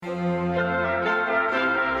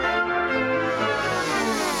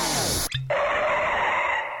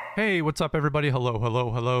Hey, what's up, everybody? Hello,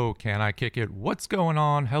 hello, hello. Can I kick it? What's going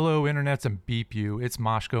on? Hello, internets and beep you. It's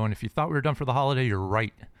Moshko, and if you thought we were done for the holiday, you're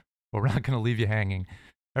right. But we're not going to leave you hanging.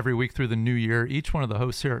 Every week through the new year, each one of the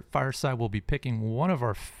hosts here at Fireside will be picking one of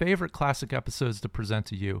our favorite classic episodes to present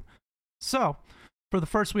to you. So, for the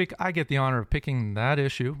first week, I get the honor of picking that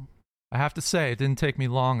issue. I have to say, it didn't take me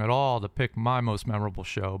long at all to pick my most memorable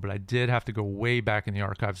show, but I did have to go way back in the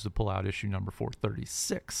archives to pull out issue number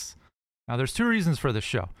 436. Now, there's two reasons for this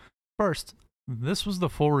show. First, this was the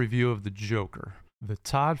full review of The Joker, the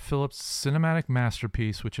Todd Phillips cinematic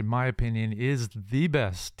masterpiece, which in my opinion is the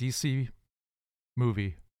best DC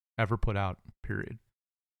movie ever put out, period.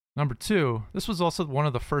 Number two, this was also one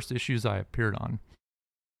of the first issues I appeared on.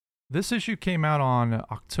 This issue came out on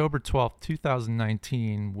October 12th,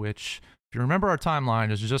 2019, which, if you remember our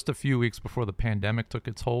timeline, is just a few weeks before the pandemic took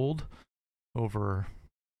its hold over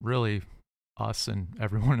really us and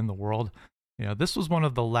everyone in the world. You know, this was one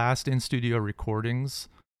of the last in-studio recordings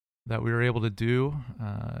that we were able to do.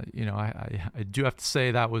 I do have to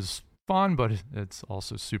say that was fun, but it's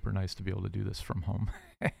also super nice to be able to do this from home.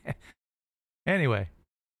 Anyway,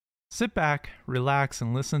 sit back, relax,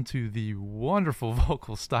 and listen to the wonderful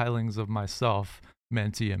vocal stylings of myself,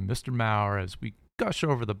 Menti, and Mr. Maurer as we gush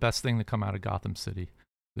over the best thing to come out of Gotham City,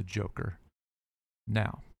 The Joker.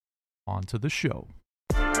 Now, on to the show.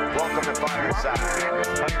 Welcome to Fireside.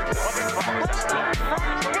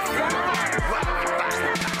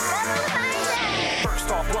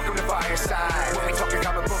 First off, welcome to Fireside. We'll be talking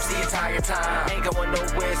comic books the entire time. Ain't going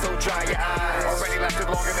nowhere, so dry your eyes. Already lasted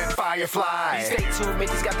longer than Firefly. Stay tuned,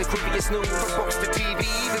 Minty's got the creepiest news. From books to TV,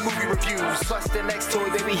 the movie reviews. Plus the next toy,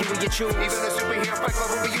 baby, here we get choose. Even the superhero fight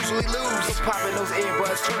club we usually lose. So pop in those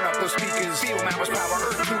earbuds, turn up those speakers. Feel Mauer's power,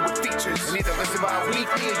 Earth 2 with features. And either listen by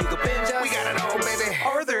weekly or you can binge us. We got it all, baby.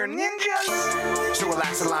 Are there ninjas? So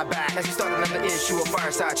relax and lie back as we start another issue of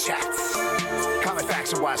Fireside Chats. Comic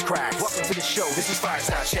facts and wise cracks. Welcome to the show. This is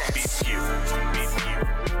Fireside Chats. Beep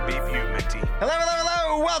you, Menti. Hello, hello,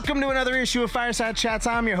 hello. Welcome to another issue of Fireside Chats.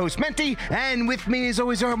 I'm your host, Menti, and with me as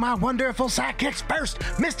always are my wonderful sidekicks. First,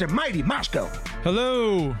 Mr. Mighty Moshko.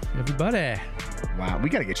 Hello, everybody. Wow, we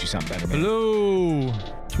got to get you something better, man. Hello,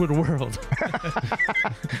 Twitter world.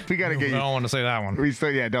 We got to get I you. don't want to say that one. We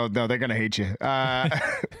still, no, they're gonna hate you.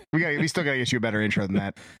 We still gotta get you a better intro than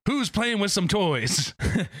that. Who's playing with some toys?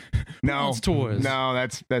 No, wants toys? No,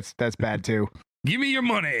 that's bad too. Give me your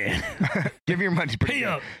money. Give me your money. Pretty Pay good.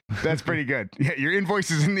 up. That's pretty good. Yeah, your invoice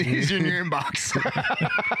is in your inbox.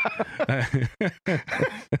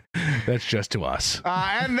 That's just to us.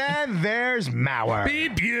 And then there's Mauer.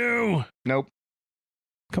 Beep you. Nope.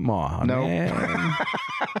 Come on, Nope. man.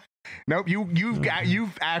 Nope. You've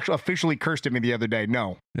actually officially cursed at me the other day.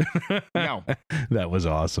 No. No. That was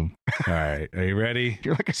awesome. All right. Are you ready?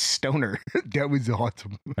 You're like a stoner. That was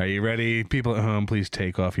awesome. Are you ready? People at home, please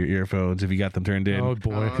take off your earphones if you got them turned in. Oh,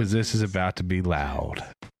 boy. Because this is about to be loud.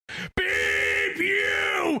 Beep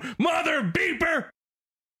you, mother beeper.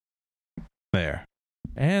 There.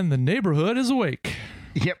 And the neighborhood is awake.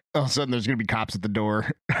 Yep. All of a sudden, there's going to be cops at the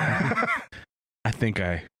door. I think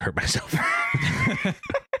I hurt myself.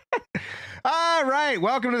 All right.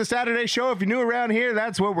 Welcome to the Saturday show. If you're new around here,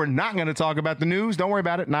 that's where we're not going to talk about the news. Don't worry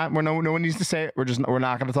about it. No one needs to say it. We're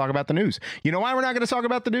not going to talk about the news. You know why we're not going to talk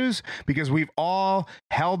about the news? Because we've all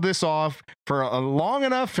held this off for long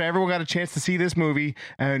enough for everyone got a chance to see this movie,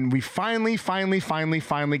 and we finally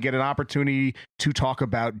get an opportunity to talk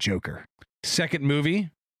about Joker. Second movie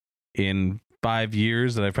in 5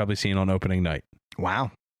 years that I've probably seen on opening night. Wow.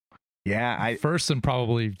 Yeah, First in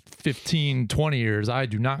probably 15, 20 years, I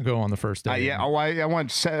do not go on the first day. I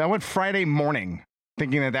went Friday morning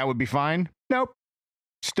thinking that would be fine. Nope.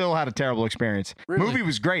 Still had a terrible experience. Really? Movie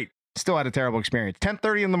was great. Still had a terrible experience.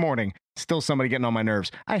 10:30 in the morning. Still somebody getting on my nerves.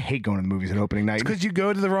 I hate going to the movies at opening night. It's because you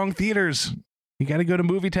go to the wrong theaters. You got to go to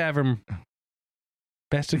Movie Tavern.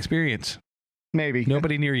 Best experience. Maybe.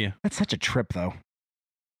 Nobody near you. That's such a trip, though.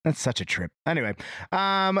 That's such a trip. Anyway,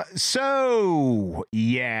 so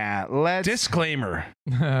yeah, let's. Disclaimer.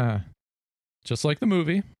 Just like the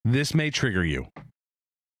movie. This may trigger you.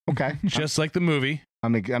 Okay. Just like the movie.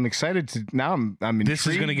 I'm excited to now. I'm intrigued. This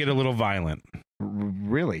is going to get a little violent.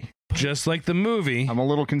 Really. Just like the movie. I'm a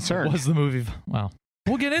little concerned. What was the movie? Well,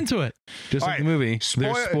 we'll get into it. Just All like right. the movie.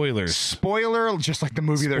 There's spoilers. Spoiler, just like the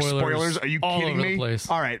movie. There's spoilers. Are you all kidding over me? the place.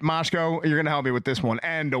 All right, Moshko, you're gonna help me with this one.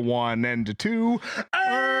 And a 1 and a 2.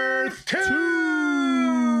 Earth 2.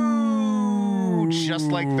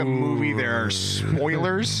 Just like the movie, there are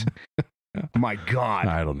spoilers. My God.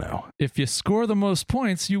 I don't know. If you score the most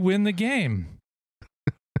points, you win the game.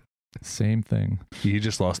 Same thing. You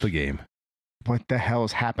just lost the game. What the hell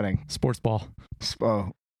is happening? Sports ball.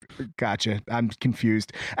 Oh, Gotcha. I'm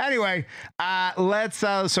confused. Anyway, let's.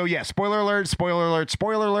 Spoiler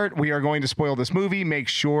alert. We are going to spoil this movie. Make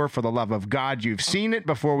sure, for the love of God, you've seen it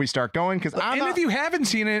before we start going. Because if you haven't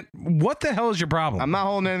seen it, what the hell is your problem? I'm not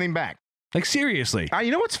holding anything back. Like, seriously.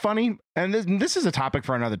 You know what's funny? And this is a topic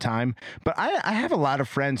for another time, but I have a lot of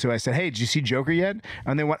friends who I said, hey, did you see Joker yet?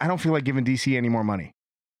 And they went, I don't feel like giving DC any more money.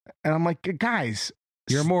 And I'm like, guys,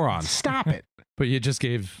 you're a moron. Stop it. But you just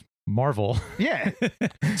gave Marvel. Yeah.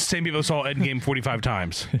 Same people saw Endgame 45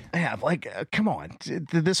 times. Yeah, like, come on.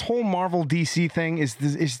 This whole Marvel DC thing is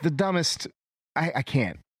the dumbest. I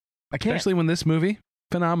can't. Especially when this movie,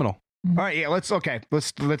 phenomenal. All right, yeah, let's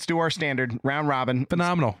do our standard round robin.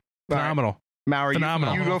 Phenomenal. Phenomenal. Right. Maury,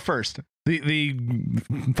 phenomenal. You go first. The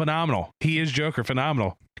phenomenal. He is Joker.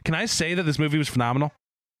 Phenomenal. Can I say that this movie was phenomenal?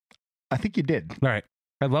 I think you did. All right.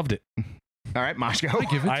 I loved it. All right,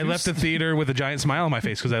 Moshko. I left the theater with a giant smile on my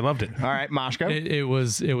face because I loved it. All right, Moshko. It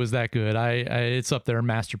was that good. It's up there,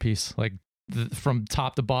 masterpiece. Like from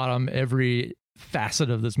top to bottom, every facet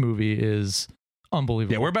of this movie is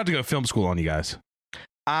unbelievable. Yeah, we're about to go film school on you guys.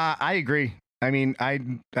 I agree. I mean, I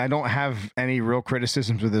don't have any real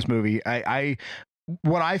criticisms of this movie.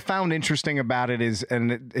 What I found interesting about it is,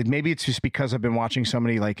 and maybe it's just because I've been watching so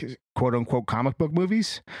many like quote unquote comic book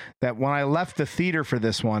movies, that when I left the theater for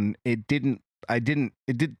this one, the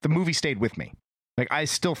movie stayed with me. Like, I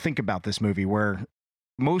still think about this movie, where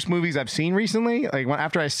most movies I've seen recently, like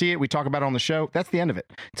after I see it, we talk about it on the show. That's the end of it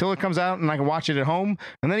until it comes out and I can watch it at home.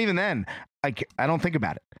 And then even then, I don't think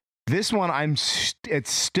about it. This one,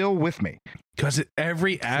 it's still with me. Because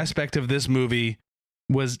every aspect of this movie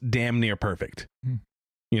was damn near perfect.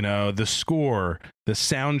 You know, the score, the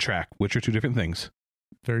soundtrack, which are two different things.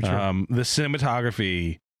 Very true. The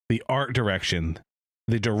cinematography, the art direction,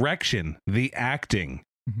 the acting,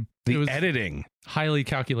 the editing. Highly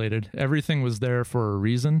calculated. Everything was there for a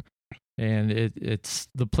reason. And it's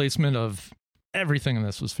the placement of everything in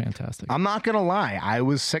this was fantastic. I'm not going to lie. I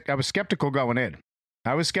was skeptical going in.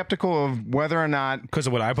 I was skeptical of whether or not, because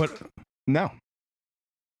of what I put. No.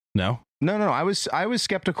 I was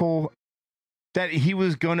skeptical that he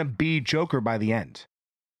was going to be Joker by the end.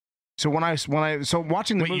 So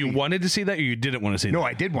watching the movie, you wanted to see that, or you didn't want to see that? No,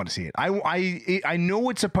 I did want to see it. I know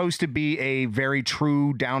it's supposed to be a very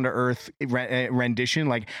true, down to earth rendition.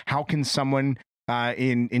 Like, how can someone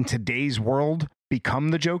in today's world become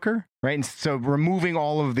the Joker, right? And so removing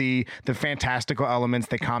all of the fantastical elements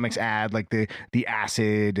that comics add, like the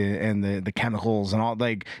acid and the chemicals and all,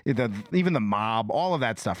 like even the mob, all of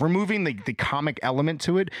that stuff, removing the comic element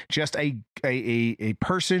to it, just a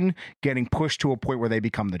person getting pushed to a point where they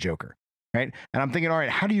become the Joker, right? And I'm thinking, all right,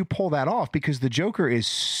 how do you pull that off? Because the Joker is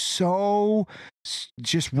so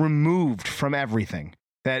just removed from everything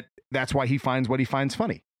that's why he finds what he finds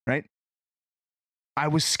funny, right? I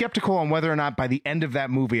was skeptical on whether or not by the end of that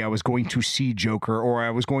movie I was going to see Joker, or I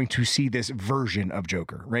was going to see this version of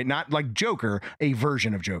Joker, right? Not like Joker, a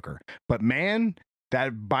version of Joker. But man,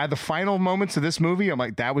 that by the final moments of this movie, I'm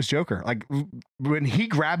like, that was Joker. Like, when he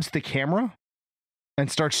grabs the camera and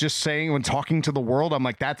starts just saying, when talking to the world, I'm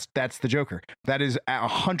like, that's the Joker. That is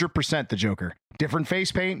 100% the Joker. Different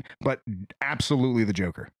face paint, but absolutely the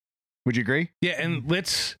Joker. Would you agree? Yeah, and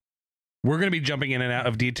we're going to be jumping in and out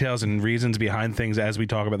of details and reasons behind things as we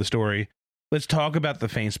talk about the story. Let's talk about the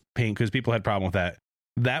face paint, because people had a problem with that.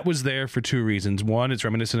 That was there for two reasons. One, it's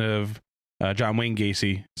reminiscent of John Wayne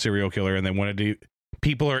Gacy, serial killer, and they wanted to.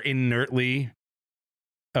 People are inertly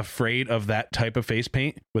afraid of that type of face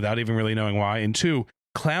paint without even really knowing why. And two,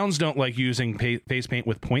 clowns don't like using face paint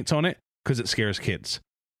with points on it because it scares kids.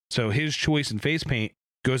 So his choice in face paint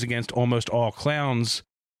goes against almost all clowns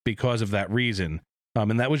because of that reason.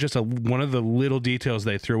 And that was just one of the little details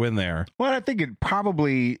they threw in there. Well, I think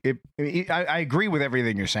I agree with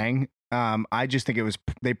everything you're saying. I just think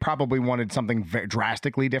they probably wanted something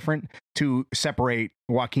drastically different to separate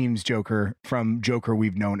Joaquin's Joker from Joker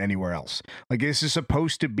we've known anywhere else. Like, this is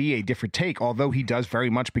supposed to be a different take, although he does very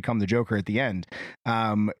much become the Joker at the end.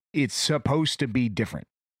 It's supposed to be different.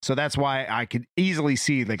 So that's why I could easily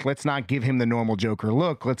see, like, let's not give him the normal Joker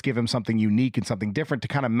look. Let's give him something unique and something different to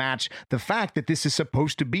kind of match the fact that this is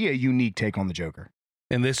supposed to be a unique take on the Joker.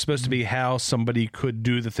 And this is supposed to be how somebody could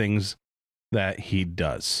do the things that he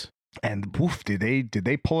does. And woof, did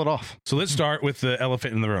they pull it off? So let's start with the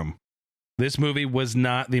elephant in the room. This movie was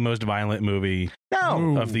not the most violent movie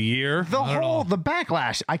of the year. The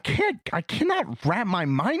backlash, I cannot wrap my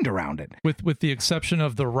mind around it. With the exception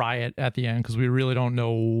of the riot at the end, because we really don't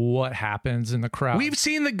know what happens in the crowd. We've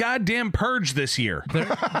seen the goddamn Purge this year.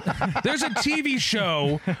 There's a TV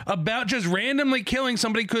show about just randomly killing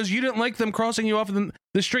somebody because you didn't like them crossing you off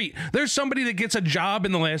the street. There's somebody that gets a job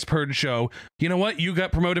in the last Purge show. You know what? You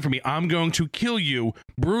got promoted for me. I'm going to kill you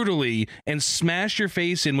brutally and smash your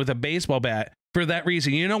face in with a baseball bat for that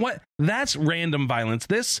reason. You know what? That's random violence.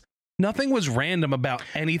 Nothing was random about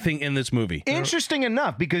anything in this movie. Interesting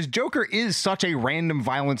enough, because Joker is such a random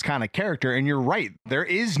violence kind of character, and you're right. There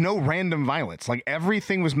is no random violence. Like,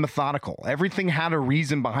 everything was methodical. Everything had a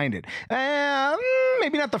reason behind it.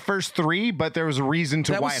 Maybe not the first three, but there was a reason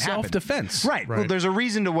to why it happened. Self-defense. Right. Well, there's a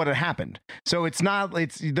reason to what had happened. So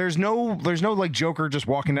there's no like Joker just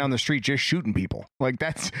walking down the street just shooting people. Like,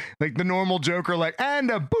 that's like the normal Joker, like, and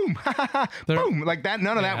a boom, boom, like that.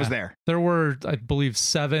 None of that was there. There were, I believe,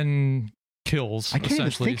 7 kills. I can't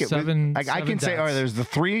even think it. I can say, there's the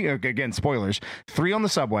 3, again, spoilers, 3 on the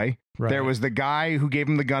subway. Right. There was the guy who gave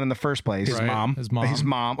him the gun in the first place. His mom.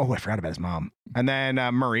 Oh, I forgot about his mom. And then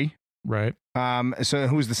Murray. Right. So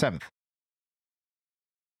who's the 7th?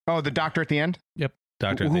 Oh, the doctor at the end? Yep.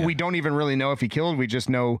 Doctor. Who we don't even really know if he killed. We just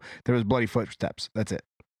know there was bloody footsteps. That's it.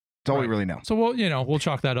 That's all we really know. So we'll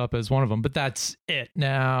chalk that up as one of them. But that's it.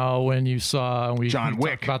 Now, when you saw John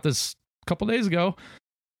Wick, talked about this a couple days ago,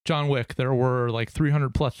 John Wick, there were like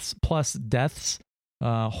 300 plus deaths,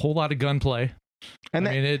 a whole lot of gunplay. And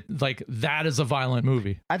that is a violent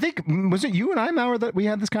movie. I think, was it you and I, Maurer, that we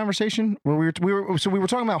had this conversation where we were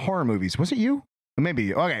talking about horror movies. Was it you?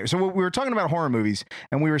 Maybe. Okay. So we were talking about horror movies,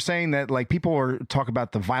 and we were saying that like people talk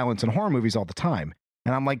about the violence in horror movies all the time.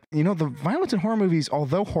 And I'm like, the violence in horror movies,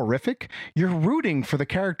 although horrific, you're rooting for the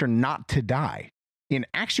character not to die. In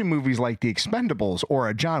action movies like The Expendables or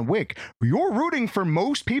a John Wick, you're rooting for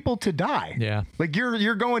most people to die. Yeah. Like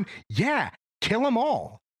you're going, yeah, kill them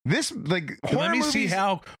all. This, like, horror Let me movies, see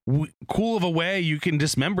how cool of a way you can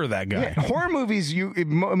dismember that guy. Yeah, horror movies,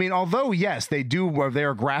 although yes,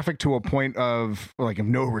 they're graphic to a point of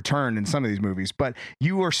no return in some of these movies, but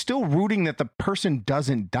you are still rooting that the person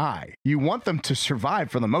doesn't die. You want them to survive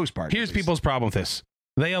for the most part. Here's people's problem with this.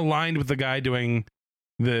 They aligned with the guy doing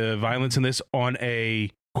the violence in this on a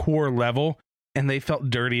core level, and they felt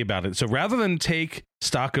dirty about it. So rather than take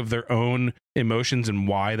stock of their own emotions and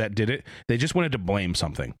why that did it, they just wanted to blame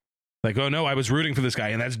something. Like, oh no, I was rooting for this guy,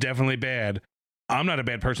 and that's definitely bad. I'm not a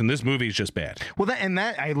bad person. This movie is just bad. Well,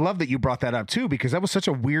 I love that you brought that up too, because that was such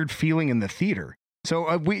a weird feeling in the theater.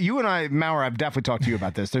 So you and I, Maurer, I've definitely talked to you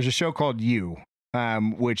about this. There's a show called You,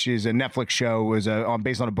 which is a Netflix show,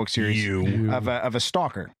 based on a book series of a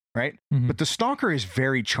stalker, right? Mm-hmm. But the stalker is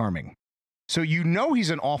very charming. So he's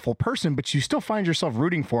an awful person, but you still find yourself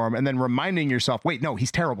rooting for him and then reminding yourself, wait, no,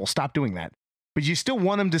 he's terrible. Stop doing that. But you still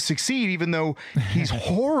want him to succeed, even though he's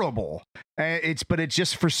horrible. But it's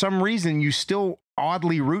just, for some reason, you still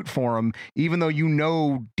oddly root for him, even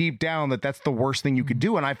though deep down that that's the worst thing you could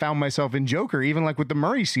do. And I found myself in Joker, even like with the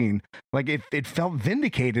Murray scene, like it felt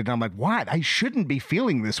vindicated. And I'm like, what? I shouldn't be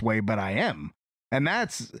feeling this way, but I am. And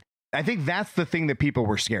I think that's the thing that people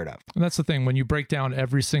were scared of. And that's the thing. When you break down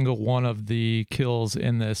every single one of the kills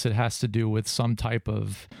in this, it has to do with some type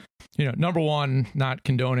of, number one, not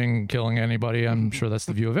condoning killing anybody. I'm sure that's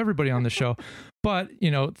the view of everybody on the show. But,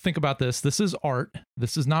 think about this. This is art.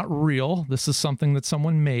 This is not real. This is something that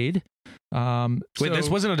someone made. Wait, this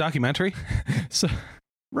wasn't a documentary?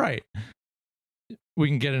 Right. We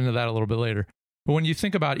can get into that a little bit later. But when you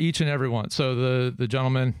think about each and every one, so the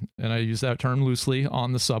gentleman, and I use that term loosely,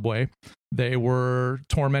 on the subway, they were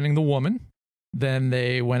tormenting the woman. Then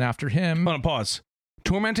they went after him. Hold on, pause.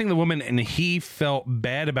 Tormenting the woman, and he felt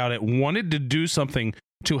bad about it, wanted to do something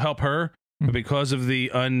to help her, but because of the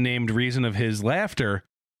unnamed reason of his laughter,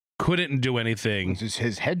 couldn't do anything. It's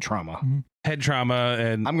his head trauma. Mm-hmm. Head trauma,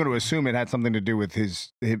 and I'm going to assume it had something to do with his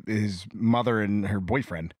mother and her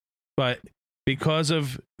boyfriend. But because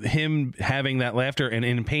of him having that laughter and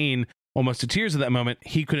in pain, almost to tears at that moment,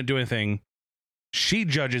 he couldn't do anything. She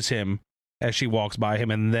judges him as she walks by him,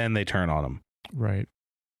 and then they turn on him. Right.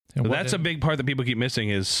 So that's a big part that people keep missing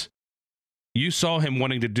is you saw him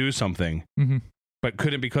wanting to do something, but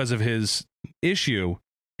couldn't because of his issue.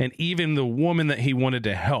 And even the woman that he wanted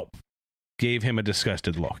to help gave him a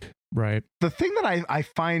disgusted look. Right. The thing that I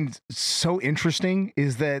find so interesting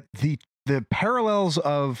is that the parallels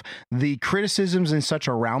of the criticisms and such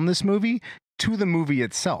around this movie to the movie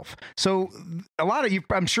itself. So a lot of you,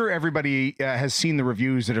 I'm sure everybody has seen the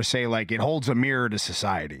reviews that are say like it holds a mirror to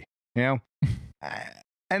society,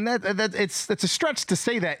 and that it's a stretch to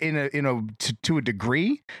say that to a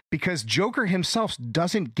degree, because Joker himself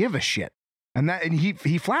doesn't give a shit, and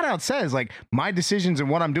he flat out says like my decisions and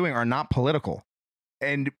what I'm doing are not political,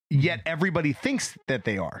 and yet everybody thinks that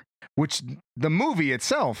they are, which the movie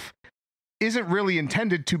itself isn't really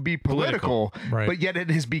intended to be political. Right. But yet it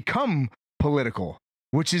has become political.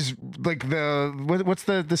 which is like what's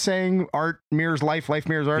the saying? Art mirrors life, life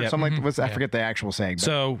mirrors art. Yep. Something like I forget the actual saying. But.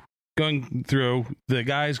 So going through, the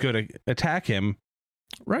guys go to attack him.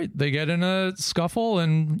 Right. They get in a scuffle,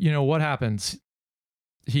 and what happens?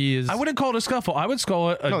 He is. I wouldn't call it a scuffle. I would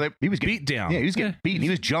call it a he was getting beat down. Yeah, he was getting beaten. He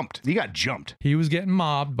was jumped. He got jumped. He was getting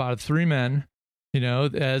mobbed by 3 men.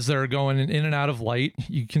 As they're going in and out of light,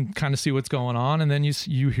 you can kind of see what's going on, and then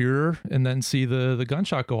you hear and then see the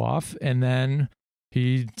gunshot go off, and then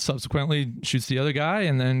he subsequently shoots the other guy,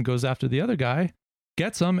 and then goes after the other guy,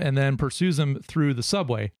 gets him, and then pursues him through the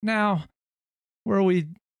subway. Now,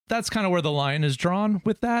 that's kind of where the line is drawn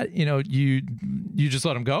with that. You just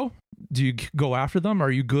let him go. Do you go after them?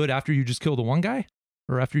 Are you good after you just killed the one guy,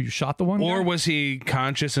 or after you shot the one guy? Or was he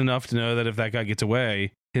conscious enough to know that if that guy gets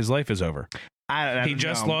away, his life is over? He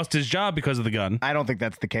just lost his job because of the gun. I don't think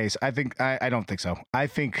that's the case. I don't think so. I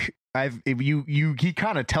think he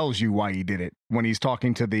kind of tells you why he did it when he's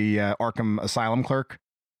talking to the Arkham Asylum clerk,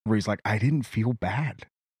 where he's like, I didn't feel bad.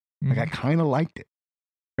 Like I kind of liked it.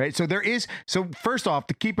 Right. So first off,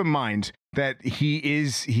 to keep in mind that he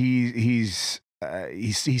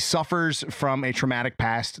suffers from a traumatic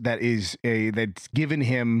past that's given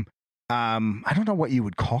him I don't know what you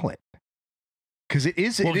would call it. Because it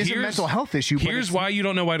is a mental health issue. Here's why you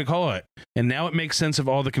don't know why to call it. And now it makes sense of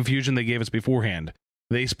all the confusion they gave us beforehand.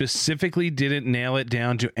 They specifically didn't nail it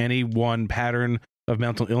down to any one pattern of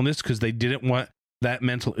mental illness because they didn't want that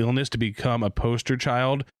mental illness to become a poster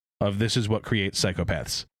child of this is what creates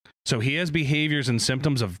psychopaths. So he has behaviors and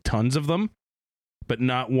symptoms of tons of them, but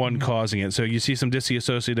not one causing it. So you see some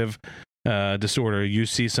dissociative disorder, you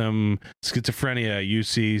see some schizophrenia, you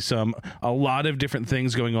see a lot of different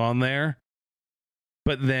things going on there.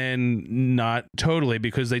 But then not totally,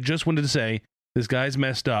 because they just wanted to say, this guy's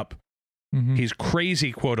messed up. He's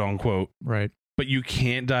crazy, quote unquote. Right. But you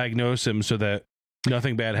can't diagnose him so that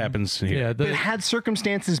nothing bad happens here. Yeah, but had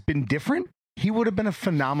circumstances been different, he would have been a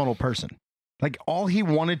phenomenal person. Like all he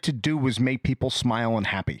wanted to do was make people smile and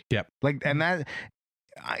happy. Yep. Like, and that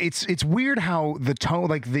it's weird how the tone,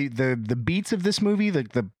 like the beats of this movie,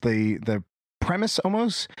 the premise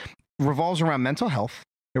almost revolves around mental health.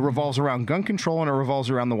 It revolves around gun control, and it revolves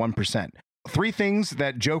around the 1%. 3 things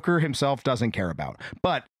that Joker himself doesn't care about.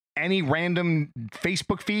 But any random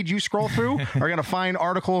Facebook feed you scroll through are going to find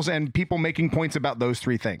articles and people making points about those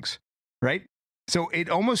 3 things, right? So it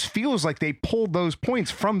almost feels like they pulled those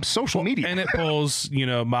points from social media. And it pulls,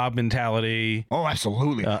 mob mentality. Oh,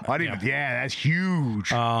 absolutely. That's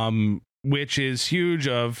huge. Which is huge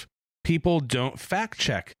of people don't fact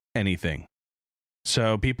check anything.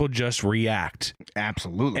 So people just react.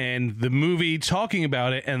 Absolutely. And the movie talking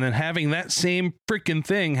about it and then having that same freaking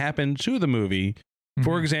thing happen to the movie.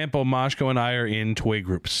 For example, Moshko and I are in toy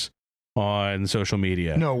groups on social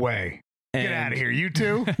media. No way. Get out of here. You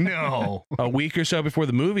too? No. A week or so before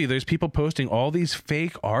the movie, there's people posting all these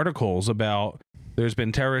fake articles about there's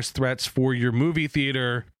been terrorist threats for your movie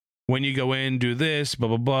theater. When you go in, do this, blah,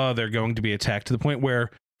 blah, blah. They're going to be attacked, to the point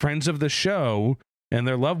where friends of the show and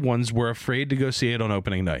their loved ones were afraid to go see it on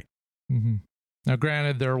opening night. Now,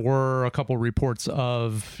 granted, there were a couple reports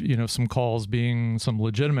of, some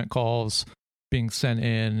legitimate calls being sent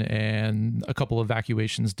in, and a couple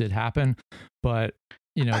evacuations did happen, but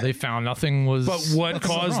they found nothing was. But what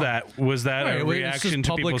caused that? Was that a reaction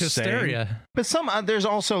to people hysteria? saying? But there's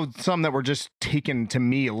also some that were just taken, to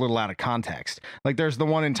me, a little out of context. Like there's the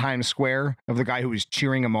one in Times Square of the guy who was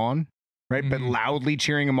cheering him on. Right, but loudly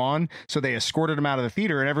cheering him on. So they escorted him out of the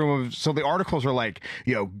theater, and everyone was. So the articles are like,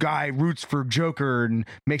 guy roots for Joker and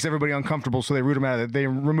makes everybody uncomfortable. So they root him out of it. They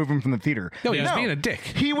remove him from the theater. No, he was being a dick.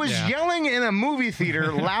 He was yelling in a movie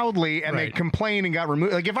theater loudly, and they complained and got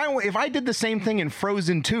removed. Like if I did the same thing in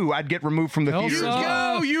Frozen 2, I'd get removed from the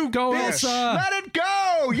theater. You go, Elsa. Let it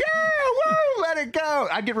go. Yeah, woo, let it go.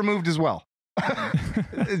 I'd get removed as well.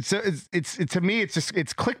 So it's to me, it's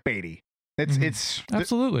clickbaity. It's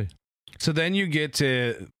absolutely. So then you get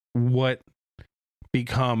to what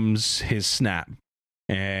becomes his snap.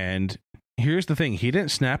 And here's the thing. He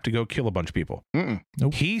didn't snap to go kill a bunch of people.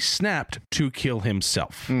 Nope. He snapped to kill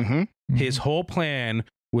himself. His whole plan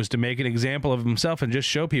was to make an example of himself and just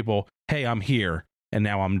show people, hey, I'm here, and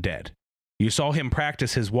now I'm dead. You saw him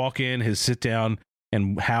practice his walk in, his sit down,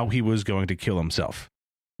 and how he was going to kill himself.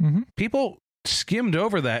 People skimmed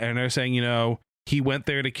over that and are saying, he went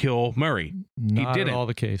there to kill Murray. Not he didn't. At all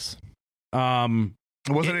the case. It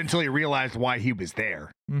wasn't until he realized why he was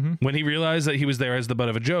there. When he realized that he was there as the butt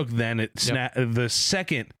of a joke, then it the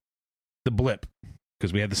second the blip,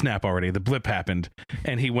 because we had the snap already, the blip happened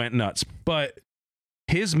and he went nuts. But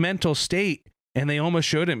his mental state, and they almost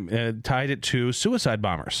showed him, tied it to suicide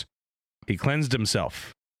bombers. He cleansed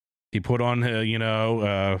himself. He put on,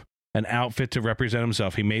 an outfit to represent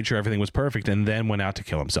himself. He made sure everything was perfect and then went out to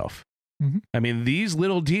kill himself. Mm-hmm. I mean, these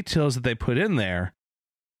little details that they put in there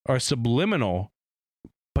are subliminal,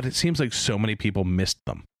 but it seems like so many people missed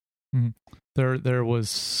them. Mm-hmm. There was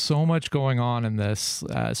so much going on in this,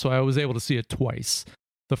 so I was able to see it twice.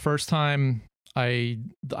 The first time I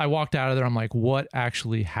walked out of there, I'm like, what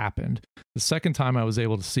actually happened? The second time I was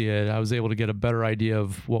able to see it, I was able to get a better idea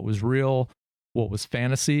of what was real, what was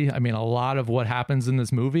fantasy. I mean, a lot of what happens in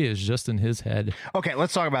this movie is just in his head. Okay,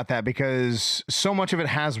 let's talk about that, because so much of it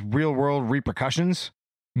has real world repercussions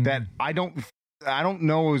that I don't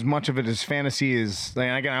know as much of it as fantasy is. Like,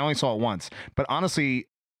 again, I only saw it once, but honestly,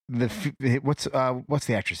 what's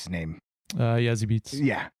the actress's name? Yazzie Beetz.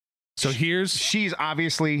 Yeah. So she's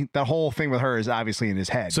obviously, the whole thing with her is obviously in his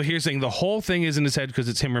head. So here's the thing, the whole thing is in his head because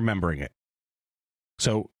it's him remembering it.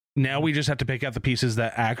 So now we just have to pick out the pieces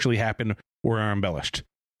that actually happened or are embellished.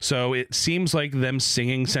 So it seems like them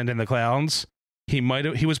singing "Send in the Clowns." He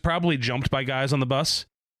was probably jumped by guys on the bus,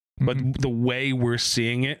 but the way we're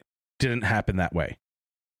seeing it didn't happen that way.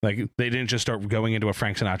 Like, they didn't just start going into a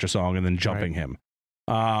Frank Sinatra song and then jumping him.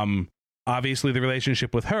 Obviously, the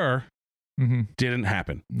relationship with her didn't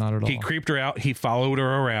happen. Not at all. He creeped her out. He followed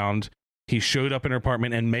her around. He showed up in her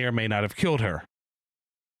apartment and may or may not have killed her,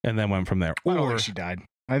 and then went from there. I don't think she died.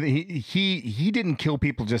 I think he didn't kill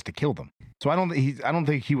people just to kill them. So I don't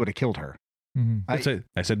think he would have killed her. I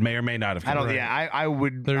said may or may not have killed her. Yeah, I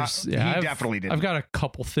would. He definitely did. I've got a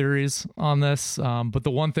couple theories on this, but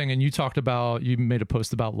the one thing, and you made a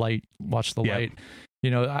post about light. Watch the light.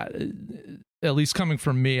 At least coming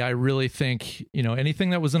from me, I really think,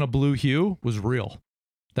 anything that was in a blue hue was real.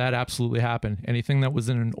 That absolutely happened. Anything that was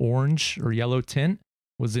in an orange or yellow tint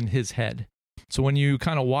was in his head. So when you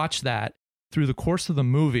kind of watch that through the course of the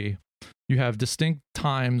movie, you have distinct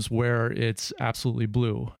times where it's absolutely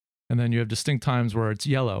blue, and then you have distinct times where it's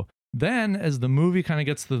yellow. Then as the movie kind of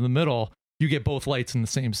gets to the middle, you get both lights in the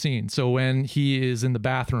same scene. So when he is in the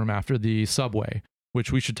bathroom after the subway, which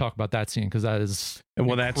we should talk about that scene because that is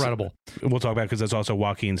incredible. We'll talk about it because that's also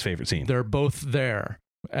Joaquin's favorite scene. They're both there.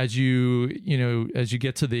 As you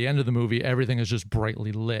get to the end of the movie, everything is just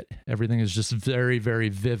brightly lit. Everything is just very, very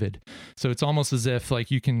vivid. So it's almost as if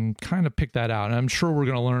like you can kind of pick that out. And I'm sure we're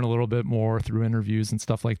going to learn a little bit more through interviews and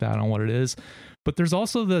stuff like that on what it is. But there's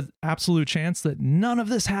also the absolute chance that none of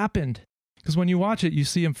this happened. Because when you watch it, you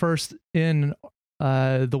see him first in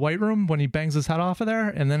the White Room when he bangs his head off of there,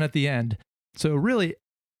 and then at the end. So really,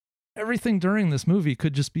 everything during this movie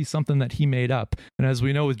could just be something that he made up. And as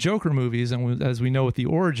we know with Joker movies, and as we know with The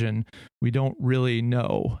Origin, we don't really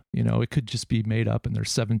know. It could just be made up, and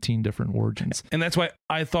there's 17 different origins. And that's why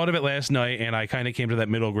I thought of it last night, and I kind of came to that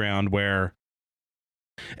middle ground where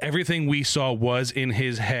everything we saw was in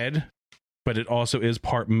his head, but it also is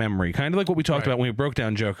part memory. Kind of like what we talked about when we broke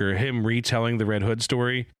down Joker, him retelling the Red Hood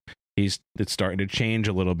story. It's starting to change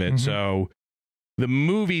a little bit. So the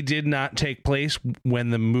movie did not take place when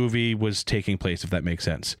the movie was taking place, if that makes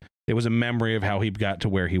sense. It was a memory of how he got to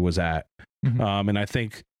where he was at. And I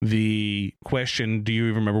think the question, do you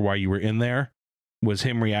even remember why you were in there, was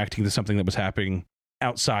him reacting to something that was happening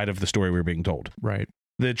outside of the story we were being told. Right.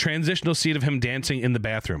 The transitional scene of him dancing in the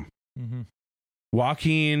bathroom.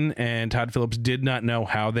 Joaquin and Todd Phillips did not know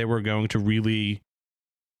how they were going to really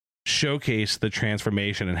showcase the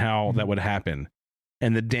transformation and how that would happen.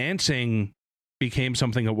 And the dancing became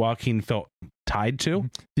something that Joaquin felt tied to.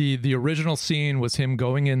 The original scene was him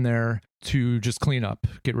going in there to just clean up,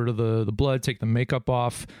 get rid of the blood, take the makeup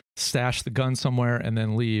off, stash the gun somewhere, and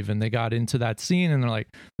then leave. And they got into that scene and they're like,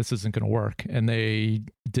 this isn't going to work. And they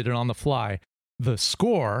did it on the fly. The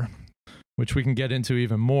score, which we can get into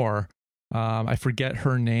even more, I forget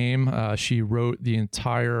her name. She wrote the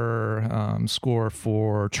entire score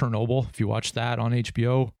for Chernobyl. If you watch that on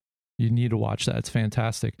HBO, you need to watch that. It's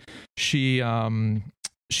fantastic. She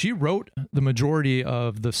wrote the majority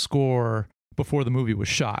of the score before the movie was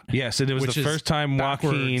shot. Yes, and it was the first time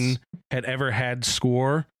Joaquin had ever had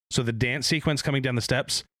score. So the dance sequence coming down the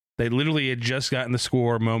steps, they literally had just gotten the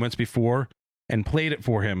score moments before and played it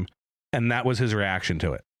for him, and that was his reaction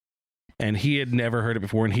to it. And he had never heard it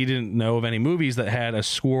before, and he didn't know of any movies that had a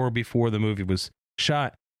score before the movie was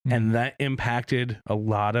shot. And that impacted a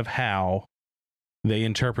lot of how they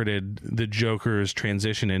interpreted the Joker's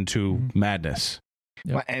transition into madness.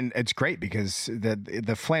 Yep. And it's great because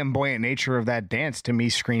the flamboyant nature of that dance to me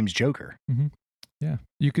screams Joker. Yeah.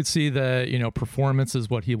 You could see that, performance is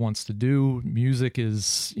what he wants to do. Music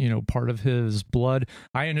is, part of his blood.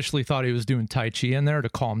 I initially thought he was doing Tai Chi in there to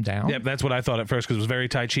calm down. Yep, that's what I thought at first because it was very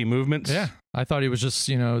Tai Chi movements. Yeah. I thought he was just,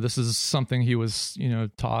 this is something he was,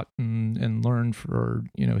 taught and learned for,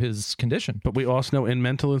 his condition. But we also know in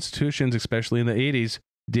mental institutions, especially in the 80s,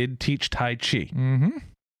 did teach Tai Chi. Mm-hmm.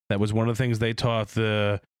 That was one of the things they taught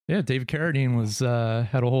Yeah, David Carradine was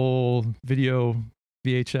had a whole video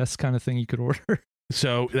VHS kind of thing you could order.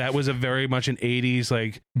 So that was a very much an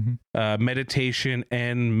 80s meditation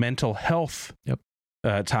and mental health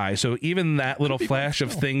tie. So even that little flash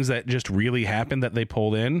of things that just really happened that they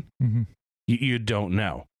pulled in, you don't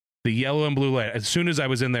know. The yellow and blue light, as soon as I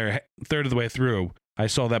was in there, third of the way through, I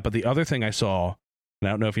saw that. But the other thing I saw, and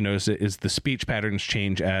I don't know if you noticed it, is the speech patterns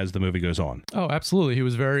change as the movie goes on. Oh, absolutely. He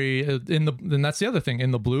was very and that's the other thing.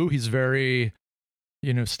 In the blue, he's very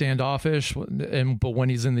standoffish, but when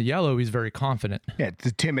he's in the yellow, he's very confident. Yeah,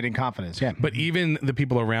 the timid and confidence. Yeah, but even the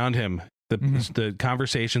people around him, the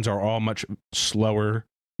conversations are all much slower.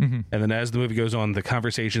 And then as the movie goes on, the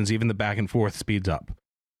conversations, even the back and forth, speeds up.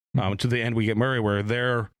 To the end, we get Murray, where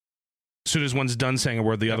as soon as one's done saying a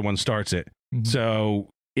word, the other one starts it. So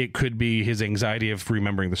it could be his anxiety of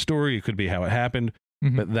remembering the story. It could be how it happened.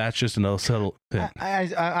 But that's just another subtle thing.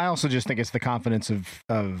 I also just think it's the confidence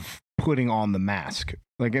of putting on the mask.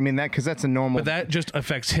 Because that's a normal. But that just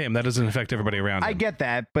affects him. That doesn't affect everybody around him. I get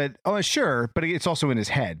that, but sure. But it's also in his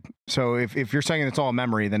head. So if you're saying it's all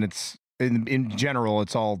memory, then it's in general,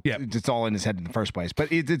 it's all in his head in the first place. But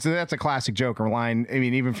that's a classic Joker line. I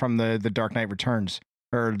mean, even from the Dark Knight Returns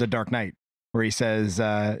or the Dark Knight, where he says,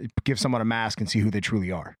 "Give someone a mask and see who they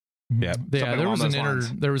truly are." Yeah. There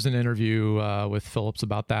was an interview with Phillips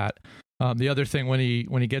about that. The other thing, when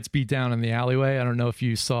he gets beat down in the alleyway, I don't know if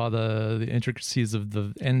you saw the intricacies of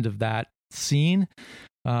the end of that scene,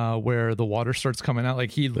 where the water starts coming out.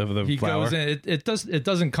 Like he goes in. It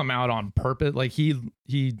doesn't come out on purpose. Like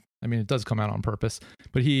it does come out on purpose,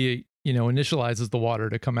 but he initializes the water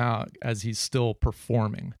to come out as he's still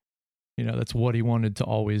performing. That's what he wanted to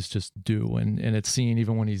always just do, and it's seen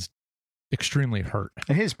even when he's extremely hurt.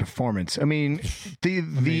 And his performance,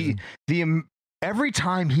 the every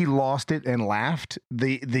time he lost it and laughed,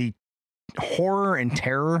 the horror and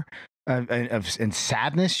terror and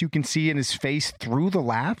sadness you can see in his face through the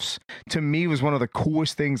laughs, to me, was one of the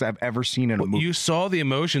coolest things I've ever seen in a movie. You saw the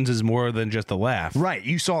emotions as more than just the laugh. Right.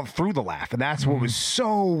 You saw it through the laugh. And that's what was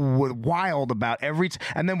so wild about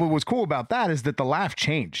and then what was cool about that is that the laugh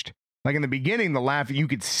changed. Like in the beginning, the laugh, you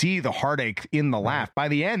could see the heartache in the laugh. By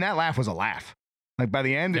the end, that laugh was a laugh. Like by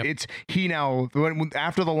the end,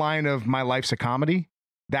 after the line of "My life's a comedy,"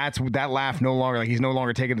 that laugh no longer, he's no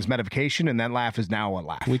longer taking his medication, and that laugh is now a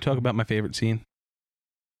laugh. Can we talk about my favorite scene?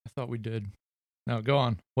 I thought we did. No, go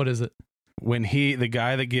on. What is it? When the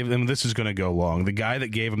guy that gave him, this is going to go long. The guy that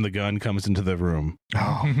gave him the gun comes into the room.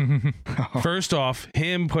 Oh. First off,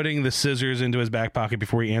 him putting the scissors into his back pocket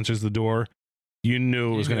before he answers the door. You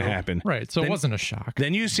knew it was going to happen. Right. So it wasn't a shock.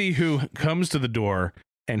 Then you see who comes to the door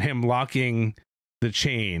and him locking the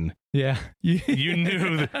chain. Yeah. You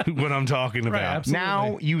knew what I'm talking about. Right, absolutely.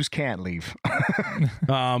 Now you can't leave.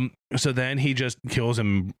 So then he just kills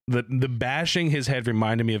him. The bashing his head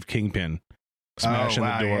reminded me of Kingpin smashing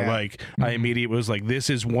the door. Yeah. I immediately was like, this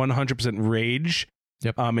is 100% rage.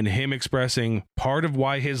 Yep. And him expressing part of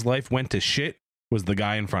why his life went to shit was the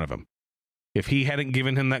guy in front of him. If he hadn't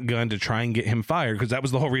given him that gun to try and get him fired, because that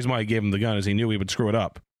was the whole reason why he gave him the gun, is he knew he would screw it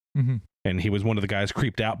up. And he was one of the guys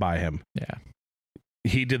creeped out by him. Yeah.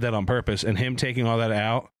 He did that on purpose, and him taking all that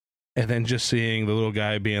out and then just seeing the little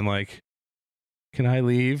guy being like, "Can I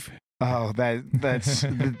leave?" Oh,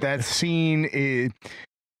 that scene is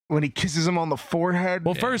when he kisses him on the forehead.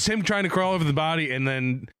 Well, first him trying to crawl over the body, and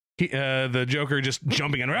then the Joker just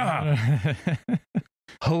jumping and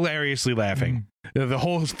hilariously laughing. The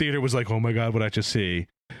whole theater was like, "Oh my god, what I just see!"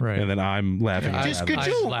 Right, and then I'm laughing. I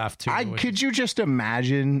laughed too. Could you just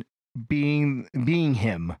imagine being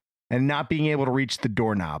him and not being able to reach the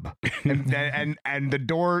doorknob, and the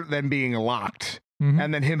door then being locked,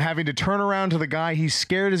 and then him having to turn around to the guy he's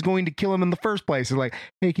scared is going to kill him in the first place? It's like,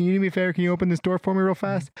 "Hey, can you do me a favor? Can you open this door for me real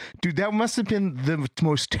fast?" Dude, that must have been the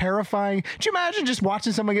most terrifying. Could you imagine just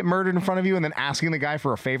watching someone get murdered in front of you and then asking the guy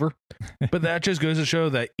for a favor? But that just goes to show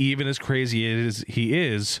that even as crazy as he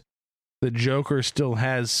is, the Joker still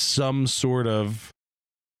has some sort of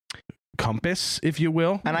compass, if you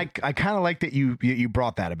will. And I kind of like that you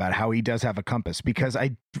brought that about how he does have a compass, because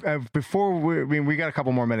we got a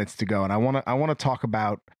couple more minutes to go, and I want to talk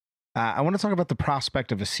about the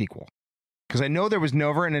prospect of a sequel, because I know there was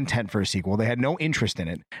never an intent for a sequel. They had no interest in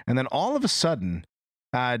it, and then all of a sudden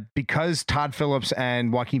because Todd Phillips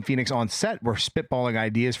and Joaquin Phoenix on set were spitballing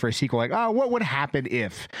ideas for a sequel, like, oh, what would happen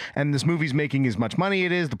if? And this movie's making as much money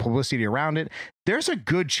it is, the publicity around it. There's a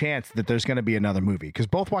good chance that there's going to be another movie because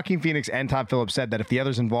both Joaquin Phoenix and Todd Phillips said that if the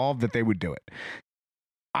other's involved, that they would do it.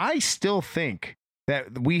 I still think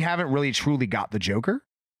that we haven't really truly got the Joker.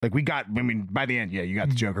 Like by the end, yeah, you got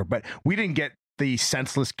the Joker, but we didn't get the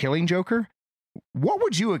senseless killing Joker. What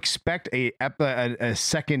would you expect a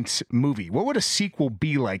second movie? What would a sequel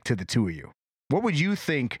be like to the two of you? What would you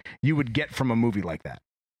think you would get from a movie like that?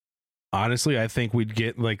 Honestly, I think we'd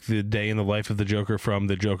get like the day in the life of the Joker from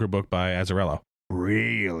the Joker book by Azzarello.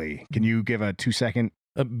 Really? Can you give a 2-second?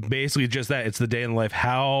 Basically just that. It's the day in the life,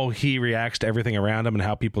 how he reacts to everything around him and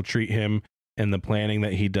how people treat him and the planning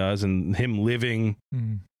that he does and him living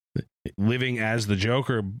as the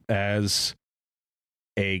Joker, as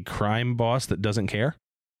a crime boss that doesn't care.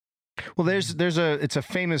 Well, it's a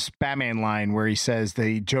famous Batman line where he says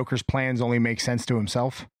the Joker's plans only make sense to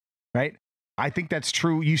himself, right? I think that's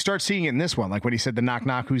true. You start seeing it in this one, like when he said the knock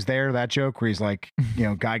knock, who's there? That joke where he's like,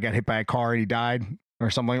 guy got hit by a car and he died or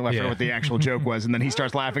something. I forget what the actual joke was, and then he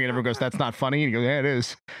starts laughing and everyone goes, "That's not funny." And he goes, "Yeah, it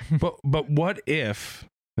is." But what if,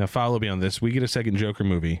 now follow me on this, we get a second Joker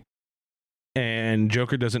movie and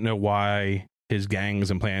Joker doesn't know why his gangs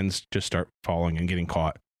and plans just start falling and getting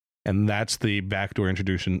caught. And that's the backdoor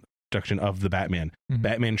introduction of the Batman. Mm-hmm.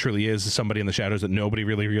 Batman truly is somebody in the shadows that nobody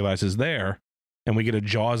really realizes there. And we get a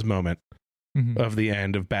Jaws moment of the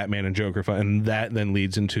end of Batman and Joker. And that then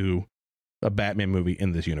leads into a Batman movie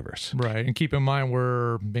in this universe. Right. And keep in mind,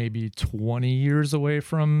 we're maybe 20 years away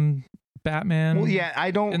from Batman. Well, yeah,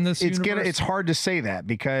 I don't. In this it's hard to say that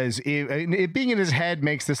because it being in his head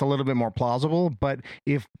makes this a little bit more plausible. But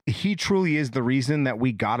if he truly is the reason that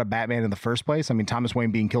we got a Batman in the first place, I mean, Thomas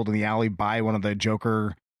Wayne being killed in the alley by one of the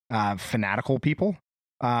Joker fanatical people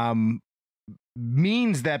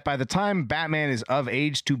means that by the time Batman is of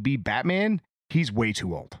age to be Batman, he's way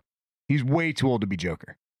too old. He's way too old to be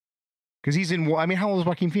Joker because he's in. I mean, how old is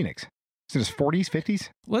Joaquin Phoenix? In his 40s,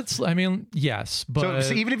 50s? Yes, but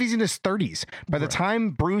so even if he's in his 30s, by the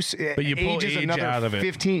time Bruce but you pull ages age another out of it.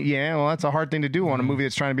 15, yeah, well, that's a hard thing to do on a movie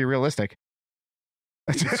that's trying to be realistic.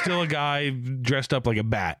 It's still a guy dressed up like a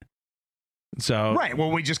bat. So right,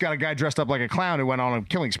 well, we just got a guy dressed up like a clown who went on a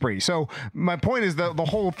killing spree. So my point is the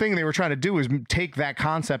whole thing they were trying to do is take that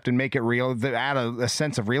concept and make it real, add a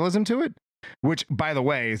sense of realism to it. Which, by the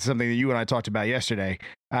way, is something that you and I talked about yesterday.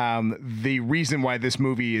 The reason why this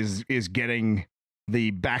movie is getting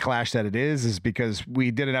the backlash that it is because we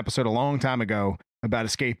did an episode a long time ago about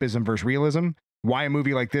escapism versus realism. Why a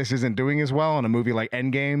movie like this isn't doing as well, and a movie like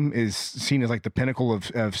Endgame is seen as like the pinnacle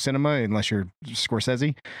of cinema, unless you're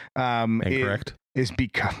Scorsese. Incorrect. Is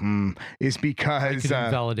because I can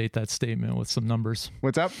invalidate that statement with some numbers.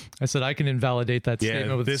 What's up? I said I can invalidate that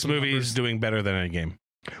statement with this some movie numbers. is doing better than Endgame.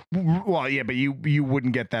 Well, yeah, but you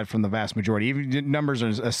wouldn't get that from the vast majority. Even numbers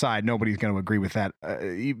aside, nobody's going to agree with that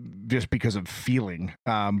just because of feeling.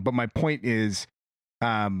 But my point is,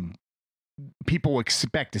 people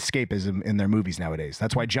expect escapism in their movies nowadays.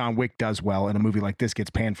 That's why John Wick does well, and a movie like this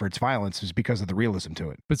gets panned for its violence is because of the realism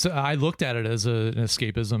to it. But so I looked at it as an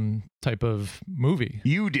escapism type of movie.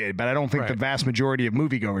 You did, but I don't think the vast majority of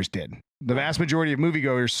moviegoers did. The vast majority of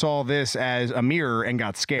moviegoers saw this as a mirror and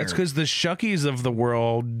got scared. That's because the Shuckies of the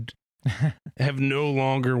world have no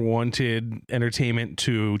longer wanted entertainment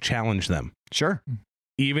to challenge them. Sure.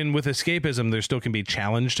 Even with escapism, there still can be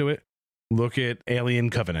challenge to it. Look at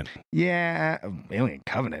Alien Covenant. Yeah, Alien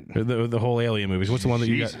Covenant. The whole Alien movies. What's the one that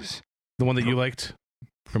you got? The one that you liked?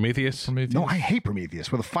 Prometheus? No, I hate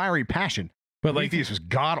Prometheus with a fiery passion. But Prometheus was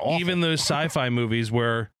god awful. Even those sci-fi movies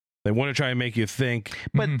where they want to try and make you think.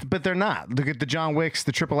 But they're not. Look at the John Wicks,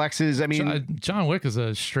 the Triple X's. I mean, John Wick is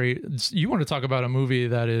a straight. You want to talk about a movie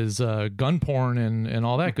that is gun porn and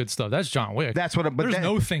all that good stuff? That's John Wick. That's what. But there's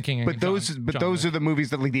no thinking. But those are the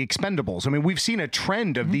movies that like the Expendables. I mean, we've seen a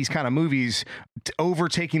trend of these kind of movies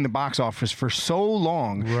overtaking the box office for so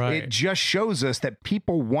long. Right. It just shows us that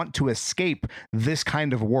people want to escape this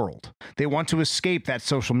kind of world. They want to escape that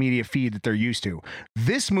social media feed that they're used to.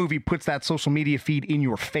 This movie puts that social media feed in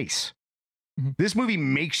your face. This movie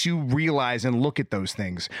makes you realize and look at those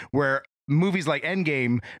things where movies like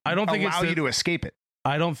Endgame allow you to escape it.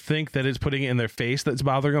 I don't think that it's putting it in their face that's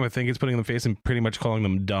bothering them. I think it's putting it in their face and pretty much calling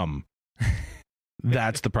them dumb.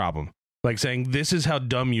 That's the problem. Like saying, this is how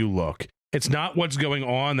dumb you look. It's not what's going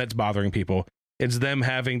on that's bothering people. It's them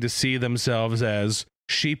having to see themselves as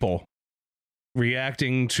sheeple,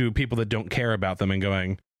 reacting to people that don't care about them and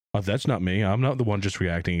going, oh, that's not me. I'm not the one just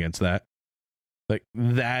reacting against that. Like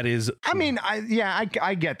that is. I mean,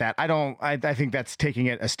 I get that. I think that's taking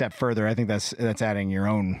it a step further. I think that's adding your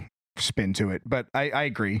own spin to it. But I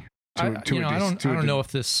agree. I don't know if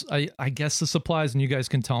this. I guess this applies, and you guys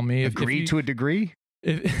can tell me. Agree to a degree.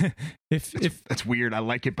 If that's weird. I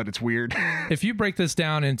like it, but it's weird. If you break this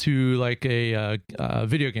down into like a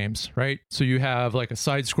video games, right? So you have like a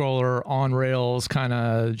side scroller on rails kind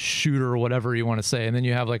of shooter, whatever you want to say, and then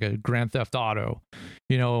you have like a Grand Theft Auto.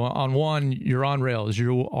 You know, on one you're on rails.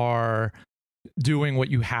 You are doing what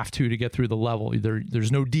you have to get through the level.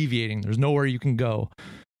 There's no deviating. There's nowhere you can go.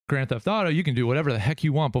 Grand Theft Auto, you can do whatever the heck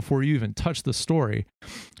you want before you even touch the story.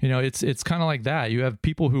 You know, it's kind of like that. You have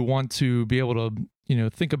people who want to be able to, you know,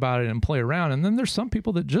 think about it and play around, and then there's some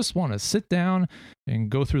people that just want to sit down and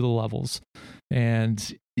go through the levels.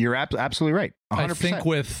 And you're absolutely right. 100%. I think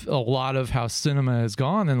with a lot of how cinema has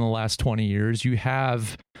gone in the last 20 years, you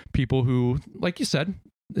have people who, like you said,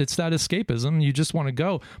 it's that escapism. You just want to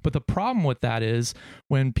go. But the problem with that is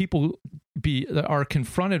when people are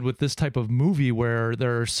confronted with this type of movie where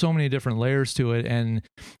there are so many different layers to it and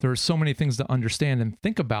there are so many things to understand and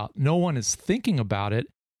think about, no one is thinking about it.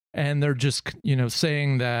 And they're just, you know,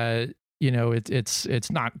 saying that, you know, it's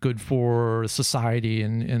not good for society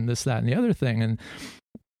and this, that, and the other thing. And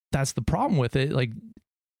that's the problem with it. Like,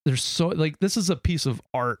 there's so, like, this is a piece of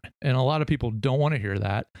art and a lot of people don't want to hear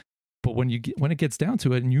that. But when it gets down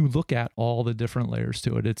to it and you look at all the different layers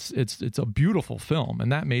to it, it's a beautiful film,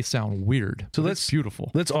 and that may sound weird. So it's beautiful.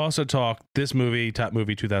 Let's also talk this movie, top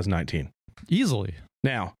movie 2019. Easily.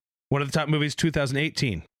 Now, one of the top movies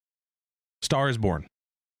 2018, Star is Born.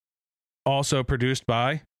 Also produced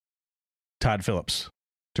by Todd Phillips,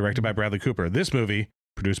 directed by Bradley Cooper. This movie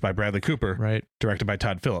produced by Bradley Cooper, right? Directed by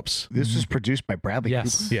Todd Phillips. This was produced by Bradley Cooper.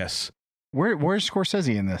 Yes. Where's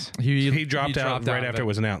Scorsese in this? He dropped out right after it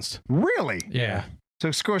was announced. Really? Yeah. So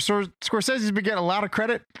Scorsese's been getting a lot of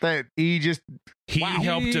credit that he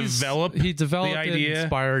helped develop the idea,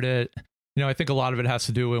 inspired it. You know, I think a lot of it has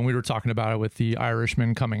to do when we were talking about it with The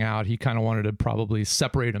Irishman coming out. He kind of wanted to probably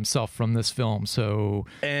separate himself from this film. So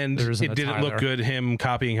and it didn't look good him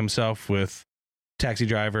copying himself with Taxi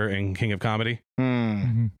Driver and King of Comedy.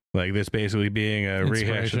 Mm-hmm. Like this basically being a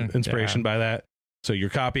inspiration by that. So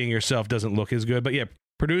you're copying yourself doesn't look as good. But yeah,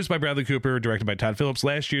 produced by Bradley Cooper, directed by Todd Phillips.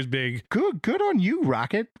 Last year's big... Good on you,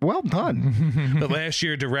 Rocket. Well done. But last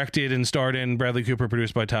year, directed and starred in Bradley Cooper,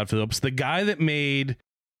 produced by Todd Phillips. The guy that made,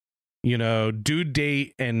 you know, Due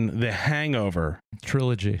Date and The Hangover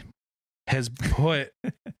trilogy has put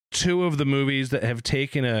two of the movies that have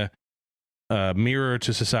taken a mirror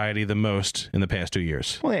to society the most in the past 2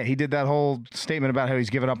 years. Well, yeah, he did that whole statement about how he's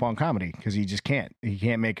given up on comedy because he just can't. He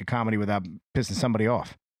can't make a comedy without pissing somebody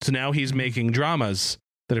off. So now he's making dramas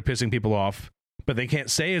that are pissing people off, but they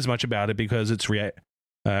can't say as much about it because it's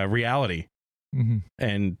reality. Mm-hmm.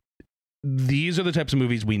 And these are the types of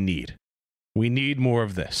movies we need. We need more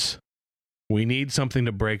of this. We need something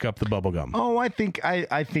to break up the bubblegum. Oh, I think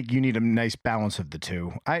you need a nice balance of the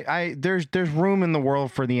two. There's room in the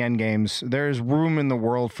world for the end games. There's room in the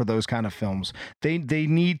world for those kind of films. They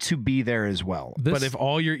need to be there as well. But if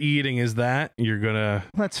all you're eating is that, you're gonna...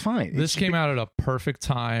 That's fine. This came out at a perfect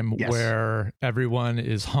time where everyone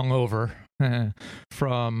is hungover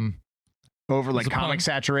from... Over like comic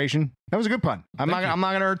saturation. That was a good pun. I'm not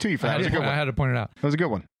gonna hurt you for that. That was a good one. I had to point it out. That was a good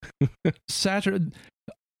one.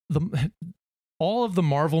 All of the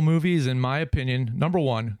Marvel movies, in my opinion, number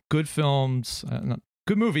one, good films,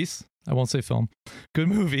 good movies. I won't say film. Good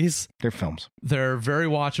movies. They're films. They're very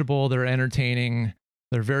watchable. They're entertaining.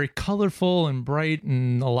 They're very colorful and bright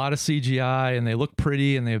and a lot of CGI, and they look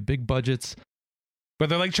pretty and they have big budgets. But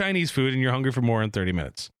they're like Chinese food and you're hungry for more in 30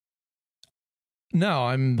 minutes. No,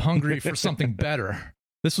 I'm hungry for something better.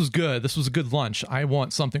 This was good. This was a good lunch. I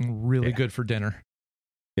want something really good for dinner.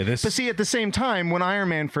 Yeah, But see, at the same time, when Iron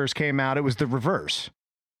Man first came out, it was the reverse.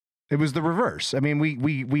 It was the reverse. I mean,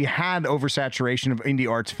 we had oversaturation of indie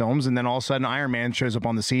arts films, and then all of a sudden Iron Man shows up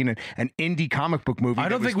on the scene, and an indie comic book movie. I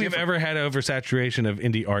don't think we've ever had oversaturation of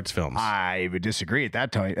indie arts films. I would disagree at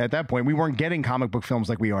that time. At that point, we weren't getting comic book films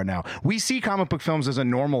like we are now. We see comic book films as a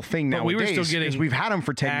normal thing nowadays. We were still getting we've had them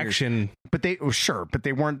for 10 years. But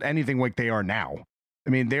they weren't anything like they are now. I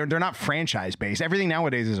mean, they're not franchise based. Everything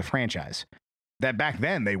nowadays is a franchise. That back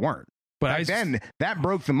then they weren't. But back then that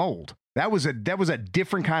broke the mold. That was a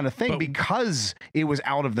different kind of thing because it was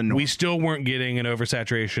out of the norm. We still weren't getting an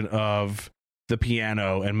oversaturation of The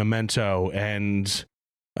Piano and Memento and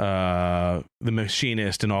The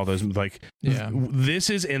Machinist and all those. This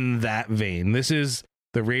is in that vein. This is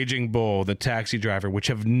The Raging Bull, The Taxi Driver, which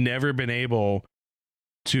have never been able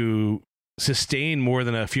to sustain more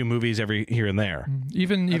than a few movies every here and there.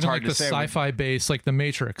 Even hard like to the say. sci-fi base, like The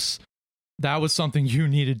Matrix, that was something you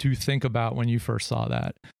needed to think about when you first saw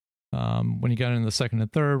that. When you got into the second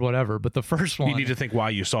and third, whatever. But the first one, You need to think why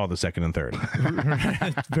you saw the second and third.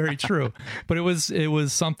 very true. But it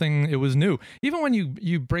was something. It was new. Even when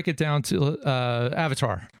you break it down to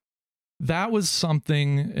Avatar, that was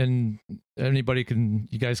something. And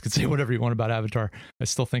you guys could say whatever you want about Avatar. I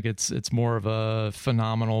still think it's more of a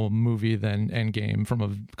phenomenal movie than Endgame from a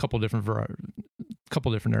couple different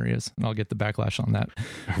areas, and I'll get the backlash on that.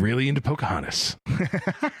 Really into Pocahontas.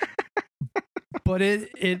 But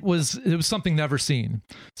it was something never seen.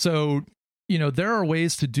 So, there are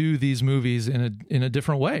ways to do these movies in a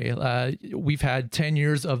different way. We've had 10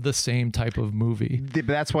 years of the same type of movie. But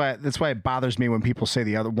that's why it bothers me when people say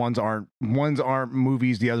the other ones aren't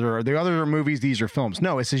movies, the others are movies, these are films.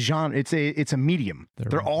 No, it's a genre, it's a medium.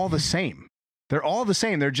 They're all the same. They're all the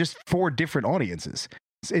same. They're just for different audiences.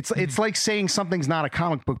 It's like saying something's not a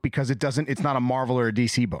comic book because it's not a Marvel or a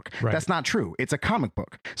DC book. Right. That's not true. It's a comic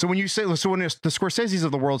book. So when the Scorseses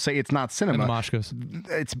of the world say it's not cinema, And the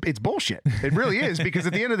Moshkos. it's bullshit. It really is, because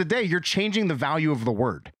at the end of the day, you're changing the value of the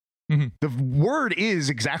word. Mm-hmm. The word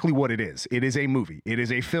is exactly what it is. It is a movie. It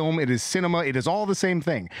is a film. It is cinema. It is all the same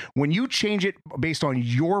thing. When you change it based on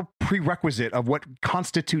your prerequisite of what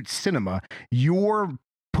constitutes cinema, you're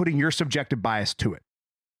putting your subjective bias to it.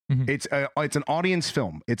 Mm-hmm. It's an audience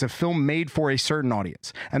film. It's a film made for a certain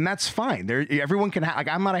audience, and that's fine. Everyone can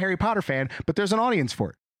I'm not a Harry Potter fan, but there's an audience for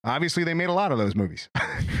it. Obviously, they made a lot of those movies.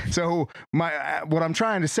 So what I'm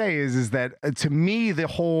trying to say is that to me, the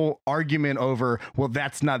whole argument over, well,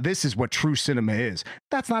 this is what true cinema is.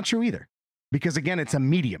 That's not true either, because again, it's a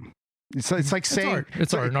medium. It's like saying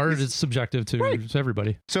it's art. And art is subjective to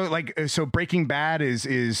everybody. So Breaking Bad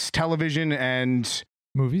is television and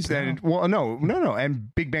movies. No.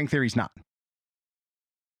 And Big Bang Theory's not.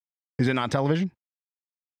 Is it not television?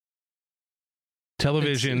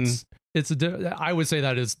 Television. I would say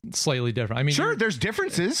that is slightly different. I mean, sure, there's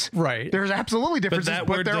differences. Right. There's absolutely differences, But that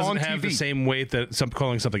word they're doesn't on have TV. the same weight that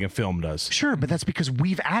calling something a film does. Sure, but that's because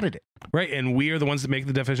we've added it. Right, and we are the ones that make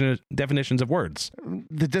the definitions of words.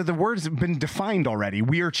 The words have been defined already.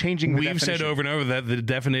 We are changing the We've definition. said over and over that the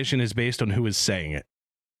definition is based on who is saying it.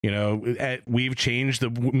 We've changed the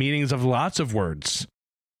meanings of lots of words.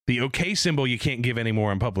 The OK symbol you can't give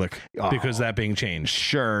anymore in public because that being changed.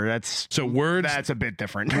 Sure, that's a bit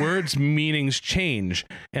different. Words' meanings change,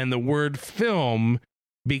 and the word film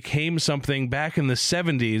became something back in the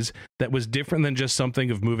 70s that was different than just something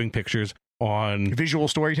of moving pictures on visual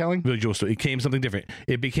storytelling. It became something different.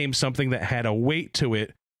 It became something that had a weight to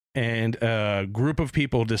it, and a group of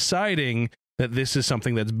people deciding that this is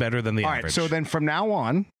something that's better than the average. All right, so then from now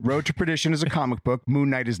on, Road to Perdition is a comic book. Moon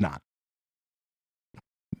Knight is not.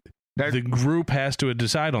 The group has to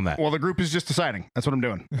decide on that. Well, the group is just deciding. That's what I'm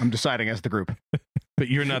doing. I'm deciding as the group. But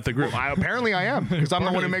you're not the group. Well, apparently I am, because I'm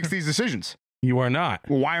the one who makes these decisions. You are not.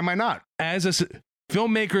 Well, why am I not?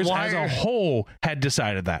 Filmmakers as a whole had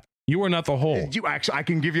decided that. You are not the whole. I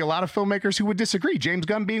can give you a lot of filmmakers who would disagree. James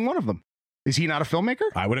Gunn being one of them. Is he not a filmmaker?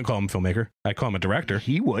 I wouldn't call him a filmmaker. I'd call him a director.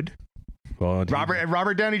 He would. Well,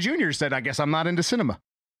 Robert Downey Jr. said, I guess I'm not into cinema.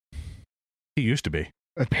 He used to be.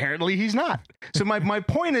 Apparently he's not. So my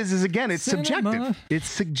point is again, it's subjective. It's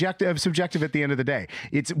subjective at the end of the day.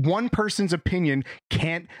 It's one person's opinion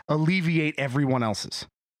can't alleviate everyone else's.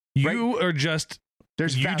 You are just,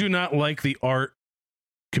 you do not like the art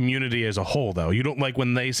community as a whole, though. You don't like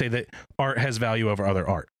when they say that art has value over other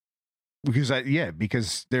art. Because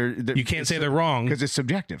they're you can't say they're wrong. Because it's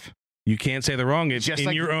subjective. You can't say they're wrong. It's just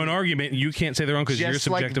in your own argument. You can't say they're wrong because you're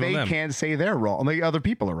subjective on them. They can't say they're wrong. The other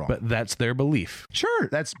people are wrong. But that's their belief. Sure,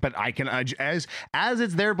 but I can as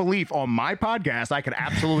it's their belief on my podcast, I can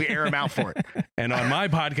absolutely air them out for it. And on my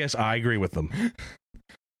podcast, I agree with them.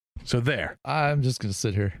 So there. I'm just gonna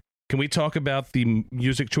sit here. Can we talk about the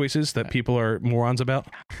music choices that people are morons about?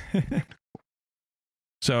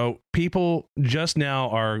 So people just now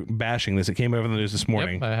are bashing this. It came over the news this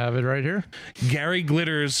morning. Yep, I have it right here. Gary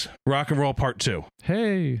Glitter's Rock and Roll Part 2.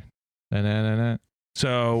 Hey. Na-na-na-na.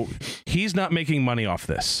 So he's not making money off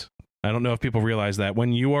this. I don't know if people realize that.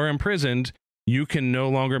 When you are imprisoned, you can no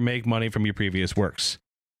longer make money from your previous works.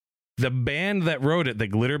 The band that wrote it, the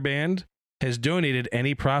Glitter Band, has donated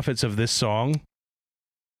any profits of this song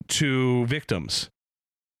to victims.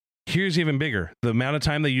 Here's even bigger. The amount of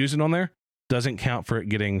time they use it on there doesn't count for it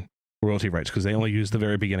getting royalty rights because they only use the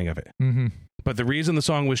very beginning of it. Mm-hmm. But the reason the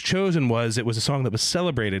song was chosen was it was a song that was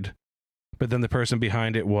celebrated, but then the person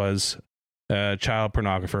behind it was a child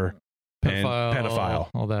pornographer and pedophile.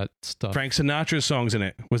 All that stuff. Frank Sinatra's songs in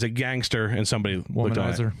it was a gangster and somebody looked on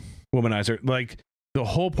it. Womanizer. womanizer. Like the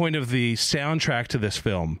whole point of the soundtrack to this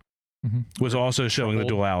film was also showing the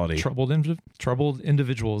duality. Troubled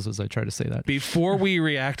individuals, as I try to say that. Before we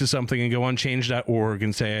react to something and go on change.org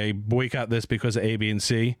and say, boycott this because of A, B, and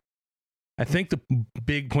C, I think the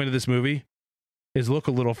big point of this movie is look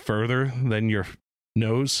a little further than your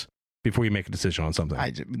nose before you make a decision on something.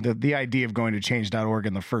 The idea of going to change.org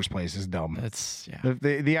in the first place is dumb. That's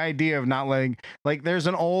The idea of not letting, like, there's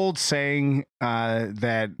an old saying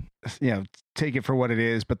that, take it for what it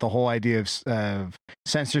is, but the whole idea of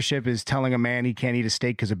censorship is telling a man he can't eat a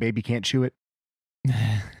steak because a baby can't chew it.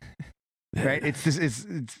 Right? It's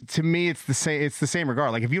to me, it's the same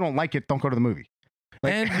regard. Like, if you don't like it, don't go to the movie.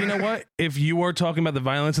 Like, and you know what? If you are talking about the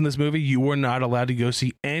violence in this movie, you are not allowed to go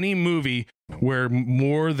see any movie where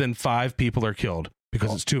more than 5 people are killed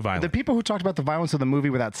because it's too violent. The people who talked about the violence of the movie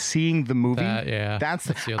without seeing the movie, that's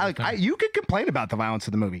the other thing. You could complain about the violence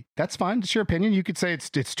of the movie. That's fine. It's your opinion. You could say it's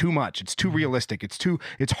too much. It's too realistic.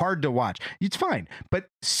 It's hard to watch. It's fine. But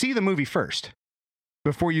see the movie first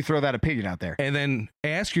before you throw that opinion out there. And then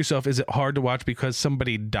ask yourself, is it hard to watch because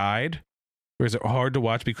somebody died? Or is it hard to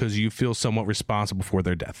watch because you feel somewhat responsible for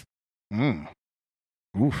their death?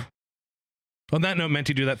 Oof. On that note,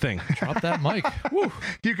 Menti, do that thing. Drop that mic. Woo.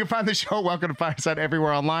 You can find the show Welcome to Fireside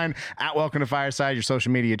everywhere online at Welcome to Fireside, your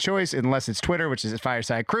social media choice, unless it's Twitter, which is at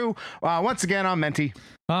Fireside Crew. Once again, I'm Menti.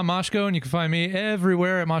 I'm Moshko, and you can find me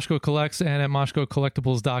everywhere at Moshko Collects and at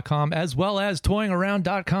MoshkoCollectibles.com, as well as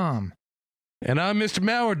ToyingAround.com. And I'm Mr.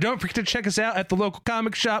 Maurer. Don't forget to check us out at the local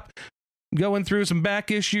comic shop. Going through some back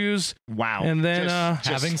issues. Wow. And then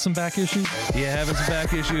having some back issues? Yeah, having some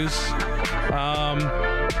back issues.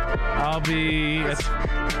 I'll be at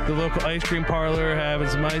the local ice cream parlor having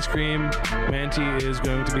some ice cream. Menti is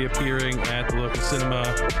going to be appearing at the local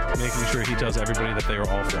cinema, making sure he tells everybody that they are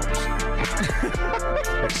all films.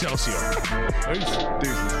 Excelsior.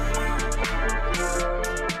 Deuces.